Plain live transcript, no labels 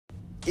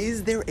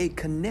Is there a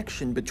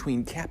connection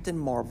between Captain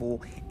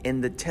Marvel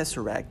and the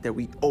Tesseract that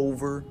we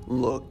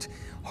overlooked?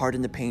 Heart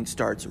in the Paint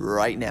starts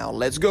right now.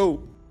 Let's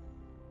go!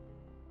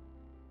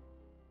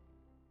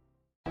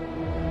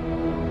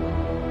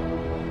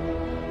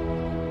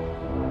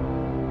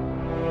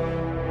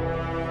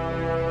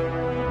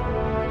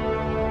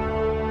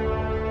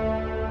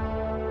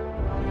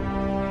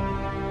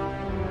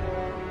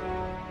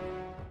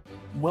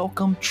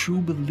 Welcome,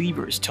 true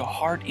believers, to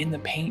Heart in the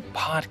Paint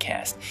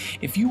podcast.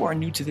 If you are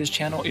new to this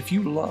channel, if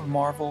you love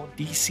Marvel,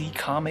 DC,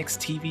 comics,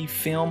 TV,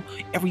 film,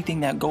 everything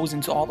that goes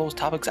into all those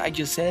topics I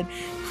just said,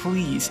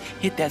 please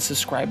hit that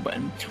subscribe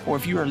button. Or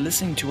if you are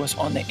listening to us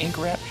on the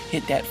Anchor app,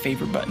 hit that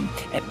favorite button.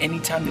 At any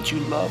time that you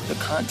love the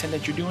content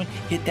that you're doing,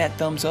 hit that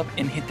thumbs up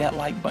and hit that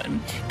like button.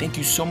 Thank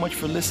you so much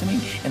for listening,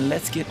 and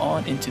let's get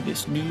on into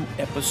this new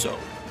episode.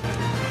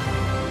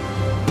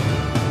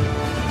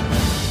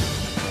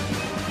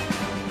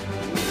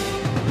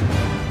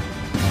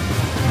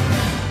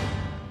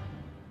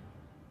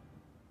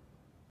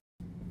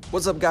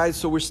 What's up, guys?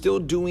 So we're still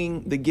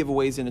doing the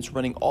giveaways, and it's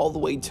running all the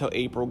way till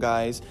April,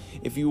 guys.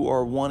 If you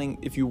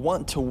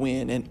want to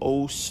win an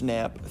Oh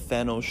Snap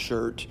Thanos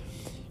shirt,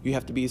 you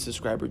have to be a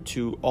subscriber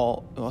to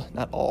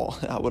not all,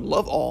 I would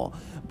love all,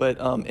 but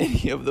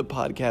any of the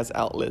podcast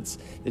outlets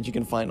that you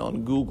can find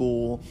on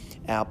Google,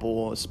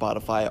 Apple,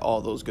 Spotify,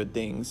 all those good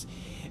things.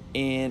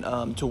 And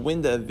to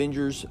win the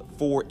Avengers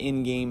 4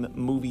 in-game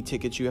movie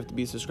tickets, you have to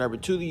be a subscriber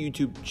to the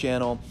YouTube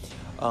channel.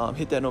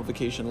 Hit that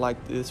notification,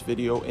 like this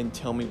video, and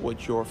tell me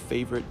what your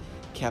favorite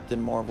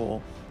Captain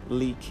Marvel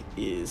leak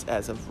is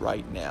as of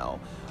right now.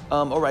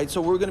 Alright,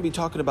 so we're going to be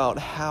talking about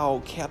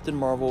how Captain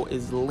Marvel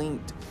is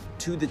linked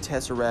to the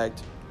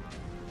Tesseract.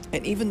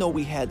 And even though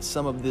we had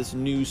some of this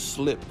news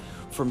slip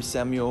from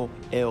Samuel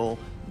L.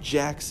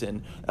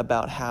 Jackson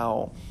about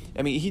how,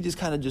 I mean, he just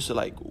kind of just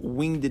like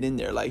winged it in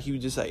there, like he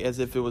was just like as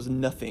if it was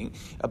nothing,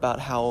 about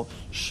how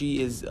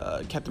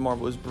Captain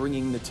Marvel is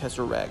bringing the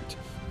Tesseract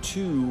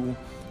to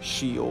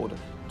S.H.I.E.L.D.,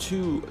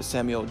 to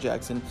Samuel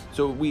Jackson.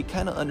 So we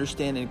kind of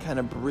understand, and kind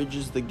of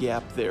bridges the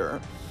gap there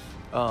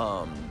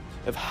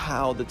of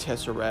how the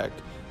Tesseract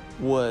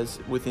was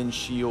within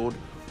S.H.I.E.L.D.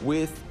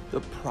 with the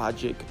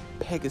Project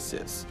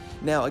Pegasus.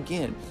 Now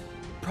again,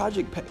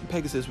 Project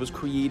Pegasus was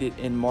created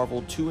in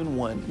Marvel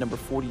 2-in-1, number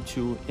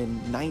 42 in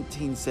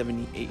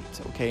 1978,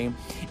 okay? And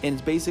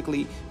it's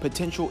basically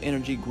Potential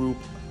Energy Group,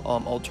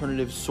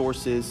 Alternative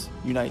Sources,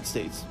 United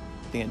States.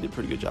 I think I did a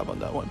pretty good job on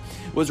that one.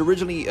 It was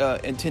originally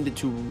intended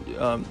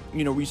to,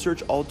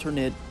 research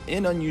alternate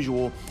and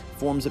unusual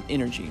forms of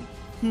energy.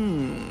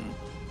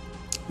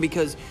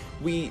 Because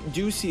we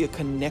do see a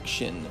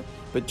connection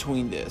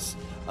between this.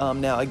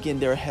 Now,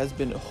 again, there has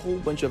been a whole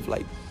bunch of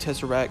like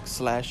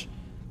Tesseract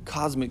 /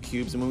 cosmic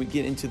cubes, and when we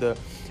get into the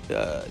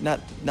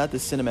not the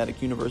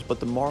cinematic universe, but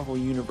the Marvel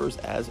universe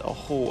as a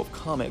whole of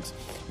comics,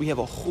 we have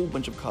a whole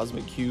bunch of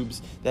cosmic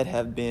cubes that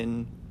have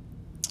been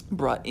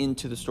brought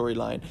into the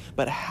storyline.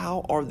 But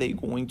how are they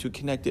going to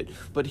connect it?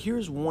 But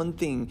here's one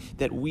thing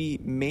that we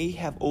may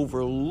have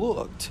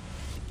overlooked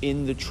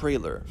in the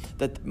trailer.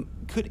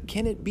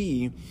 Can it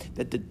be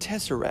that the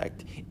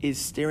Tesseract is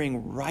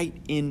staring right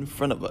in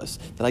front of us?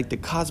 Like the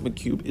cosmic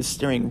cube is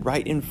staring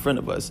right in front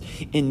of us.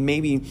 And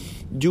maybe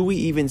do we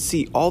even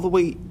see all the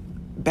way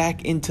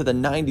back into the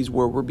 90s,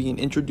 where we're being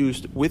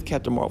introduced with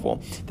Captain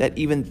Marvel, that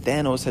even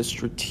Thanos has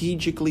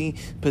strategically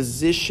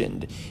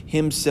positioned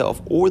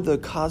himself, or the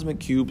cosmic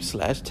cube /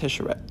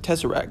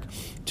 Tesseract,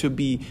 to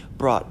be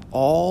brought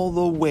all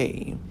the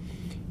way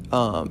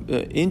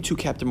into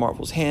Captain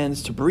Marvel's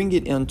hands, to bring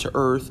it into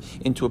Earth,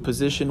 into a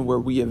position where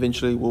we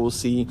eventually will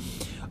see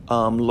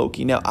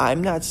Loki. Now,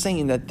 I'm not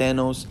saying that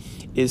Thanos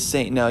is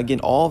saying, now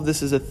again, all of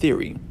this is a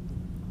theory,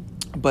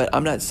 but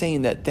I'm not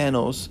saying that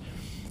Thanos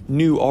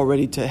knew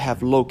already to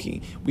have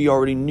Loki. We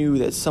already knew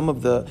that some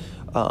of the,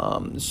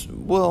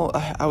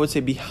 I would say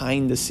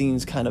behind the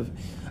scenes kind of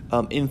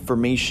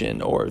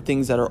information, or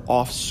things that are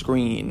off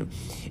screen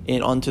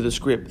and onto the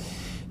script,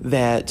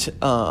 that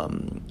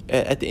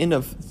at the end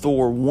of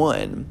Thor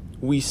 1,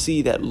 we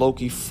see that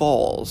Loki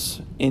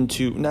falls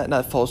into,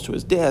 not falls to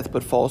his death,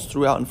 but falls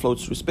throughout and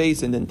floats through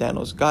space, and then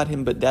Thanos got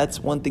him. But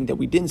that's one thing that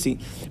we didn't see.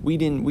 We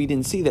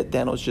didn't see that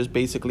Thanos just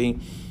basically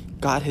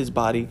got his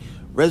body,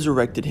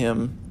 resurrected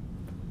him,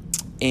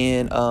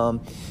 and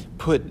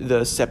put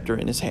the scepter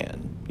in his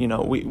hand. You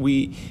know,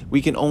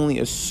 we can only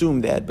assume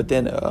that. But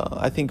then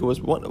I think it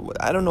was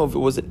I don't know if it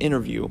was an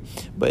interview,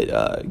 but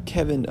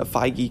Kevin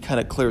Feige kind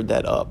of cleared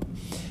that up.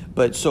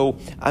 But so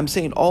I'm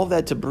saying all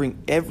that to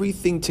bring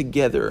everything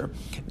together,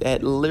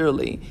 that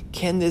literally,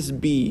 can this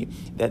be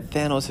that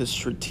Thanos has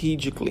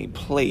strategically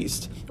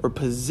placed or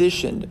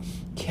positioned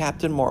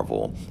Captain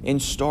Marvel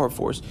and Star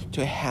Force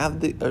to have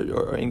the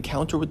or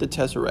encounter with the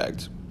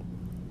Tesseract?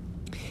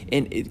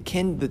 And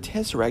can the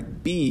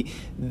Tesseract be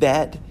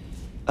that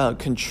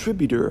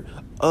contributor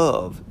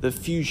of the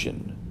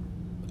fusion,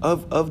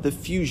 of the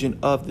fusion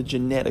of the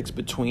genetics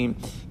between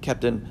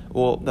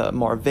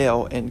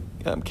Marvel and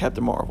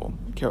Captain Marvel,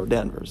 Carol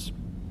Danvers?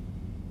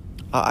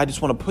 I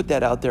just want to put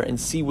that out there and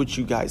see what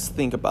you guys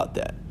think about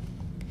that.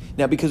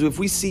 Now, because if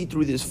we see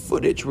through this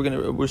footage,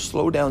 we'll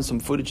slow down some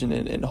footage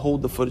and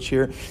hold the footage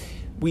here.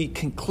 We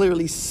can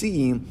clearly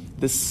see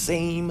the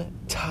same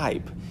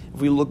type.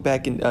 If we look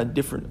back in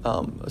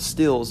different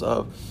stills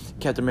of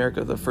Captain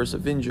America, the First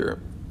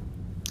Avenger,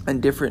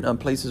 and different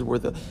places where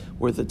the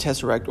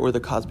Tesseract or the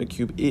Cosmic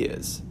Cube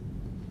is,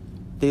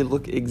 they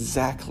look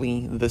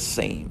exactly the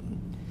same.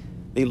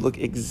 They look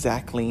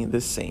exactly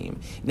the same.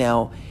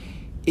 Now,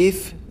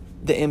 if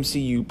the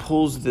MCU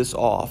pulls this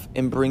off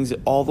and brings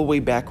it all the way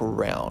back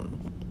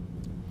around,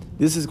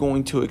 this is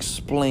going to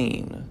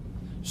explain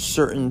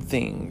certain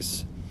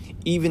things,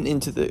 even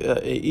into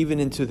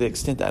the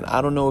extent that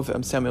I don't know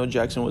if Samuel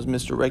Jackson was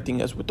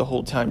misdirecting us with the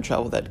whole time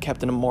travel, that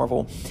Captain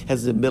Marvel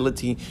has the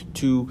ability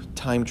to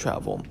time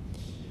travel.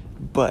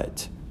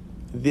 But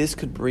this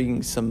could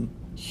bring some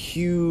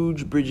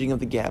huge bridging of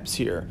the gaps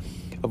here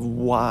of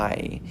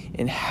why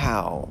and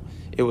how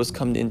it was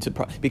come into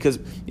because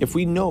if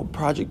we know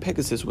Project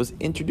Pegasus was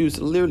introduced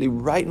literally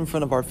right in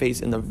front of our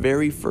face in the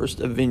very first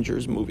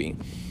Avengers movie,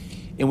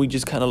 and we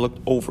just kind of looked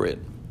over it.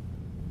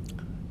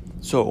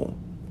 So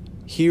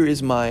here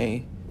is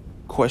my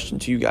question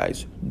to you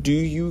guys. Do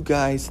you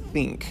guys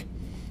think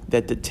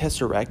that the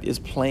Tesseract is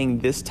playing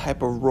this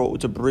type of role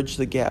to bridge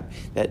the gap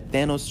that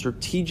Thanos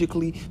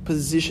strategically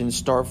positioned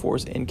Star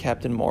Force and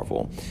Captain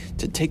Marvel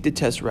to take the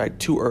Tesseract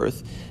to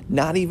Earth,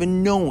 not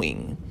even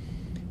knowing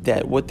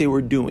that what they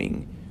were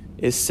doing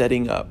is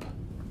setting up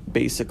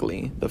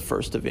basically the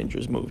first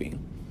Avengers movie?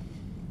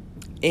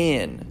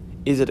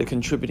 And is it a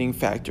contributing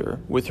factor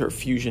with her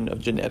fusion of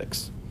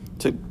genetics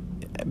to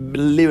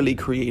literally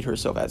create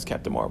herself as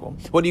Captain Marvel?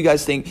 What do you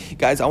guys think?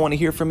 Guys, I want to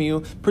hear from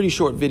you. Pretty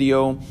short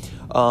video.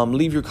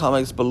 Leave your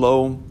comments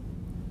below.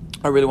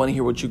 I really want to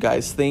hear what you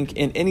guys think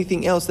and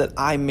anything else that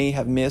I may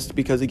have missed,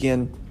 because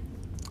again,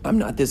 I'm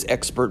not this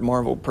expert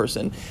Marvel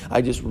person.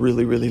 I just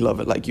really, really love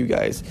it like you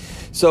guys.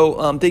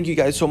 So thank you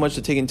guys so much for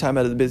taking time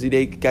out of the busy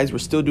day. Guys, we're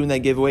still doing that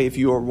giveaway. If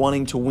you are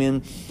wanting to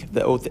win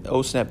the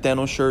Oh Snap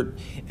Thanos shirt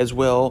as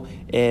well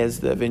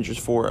as the Avengers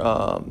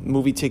 4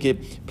 movie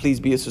ticket, please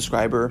be a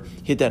subscriber.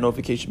 Hit that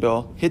notification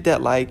bell. Hit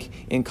that like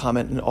and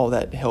comment, and all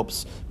that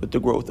helps with the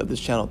growth of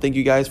this channel. Thank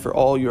you guys for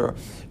all your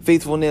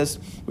faithfulness.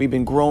 We've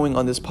been growing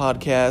on this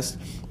podcast.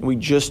 We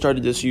just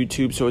started this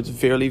YouTube, so it's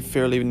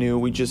fairly new.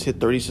 We just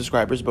hit 30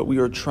 subscribers, but we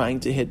are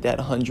trying to hit that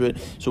 100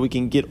 so we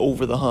can get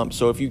over the hump.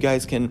 So if you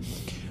guys can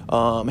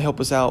help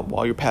us out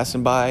while you're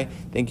passing by,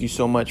 thank you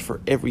so much for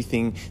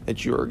everything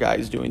that you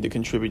guys doing to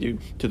contribute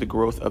to the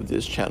growth of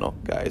this channel,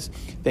 guys.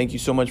 Thank you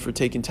so much for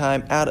taking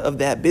time out of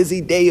that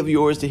busy day of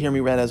yours to hear me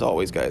rant as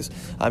always, guys.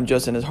 I'm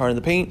Justin, as Heart in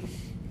the Paint.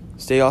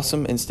 Stay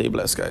awesome and stay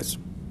blessed, guys.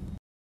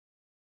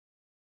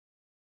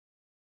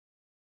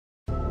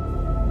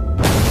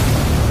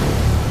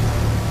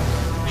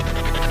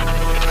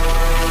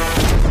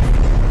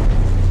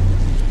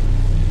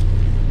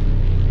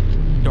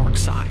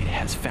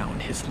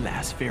 Found his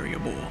last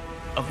variable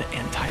of the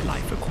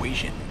anti-life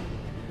equation,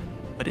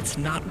 but it's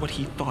not what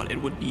he thought it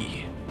would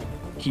be.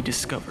 He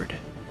discovered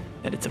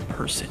that it's a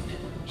person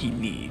he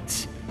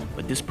needs,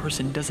 but this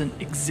person doesn't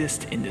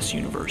exist in this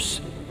universe.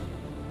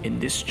 In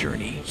this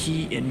journey,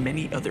 he and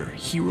many other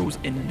heroes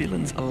and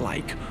villains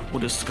alike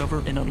will discover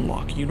and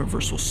unlock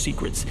universal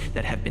secrets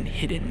that have been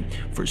hidden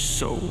for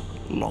so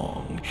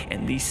long,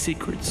 and these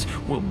secrets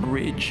will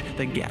bridge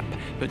the gap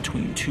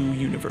between two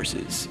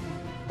universes.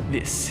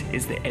 This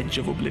is the Edge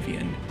of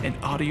Oblivion, an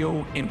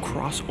audio and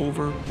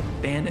crossover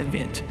fan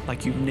event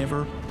like you've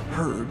never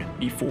heard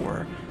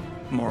before.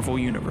 Marvel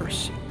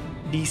Universe,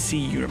 DC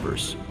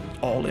Universe,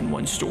 all in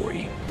one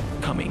story,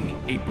 coming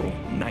April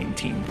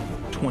 19th,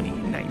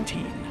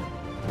 2019.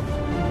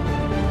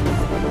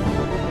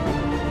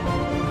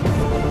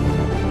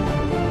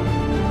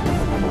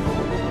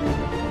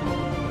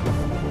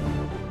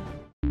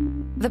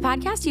 The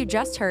podcast you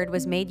just heard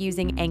was made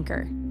using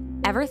Anchor.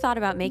 Ever thought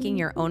about making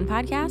your own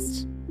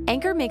podcast?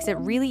 Anchor makes it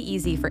really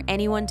easy for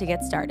anyone to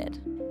get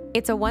started.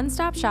 It's a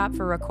one-stop shop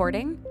for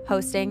recording,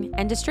 hosting,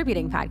 and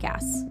distributing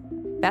podcasts.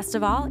 Best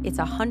of all, it's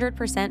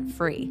 100%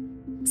 free.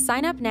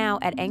 Sign up now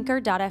at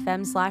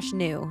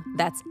anchor.fm/new.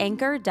 That's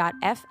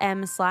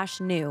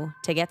anchor.fm/new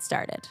to get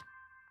started.